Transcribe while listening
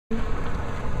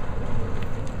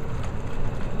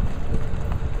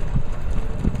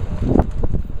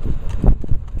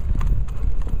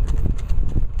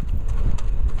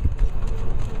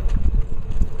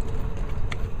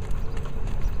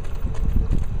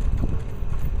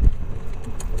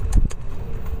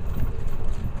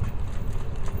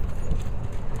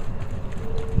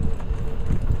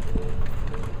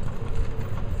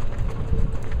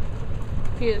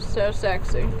is so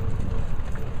sexy.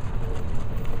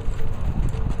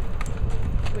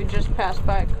 We just passed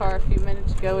by a car a few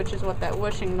minutes ago, which is what that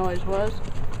whooshing noise was.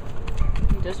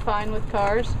 He does fine with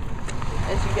cars,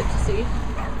 as you get to see.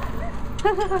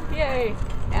 Yay!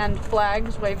 And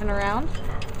flags waving around.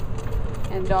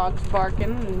 And dogs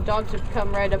barking. And dogs have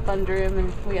come right up under him,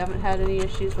 and we haven't had any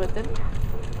issues with it.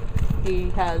 He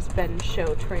has been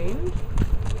show trained.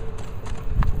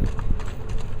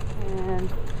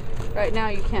 And right now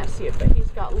you can't see it, but he's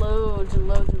got loads and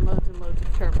loads and loads and loads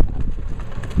of terminal.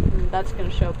 And that's going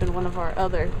to show up in one of our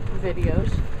other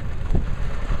videos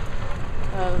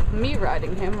of me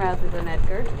riding him rather than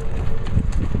Edgar.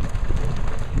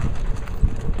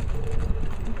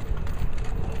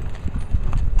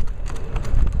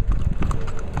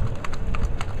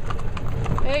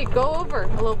 Hey, go over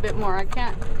a little bit more. I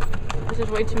can't. This is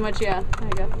way too much. Yeah, there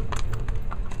you go.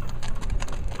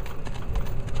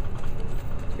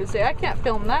 You say I can't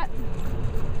film that.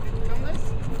 Did you film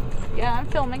this? Yeah, I'm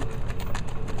filming.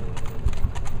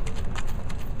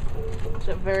 He's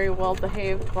a very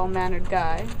well-behaved, well-mannered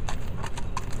guy.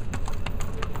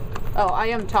 Oh, I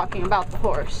am talking about the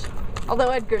horse. Although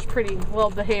Edgar's pretty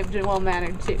well-behaved and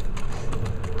well-mannered too.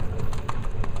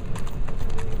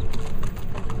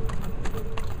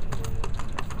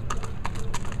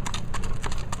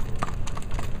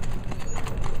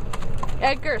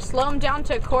 Edgar, slow him down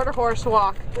to a quarter horse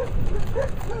walk.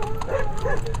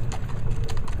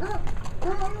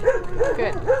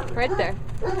 Good. Right there.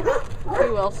 He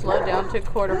will slow down to a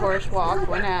quarter horse walk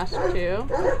when asked to.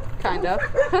 Kind of.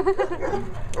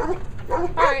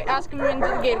 Alright, ask him into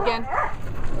the gate again.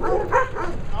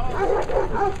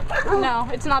 No,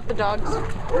 it's not the dogs.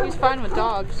 He's fine with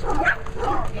dogs.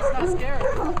 He's not scared.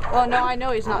 Oh no, I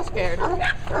know he's not scared.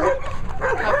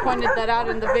 I pointed that out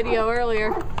in the video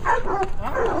earlier.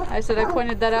 I said I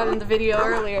pointed that out in the video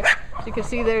earlier. So you can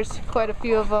see there's quite a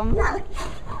few of them.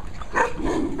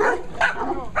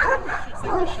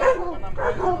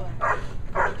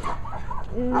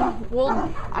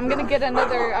 Well, I'm gonna get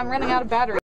another, I'm running out of battery.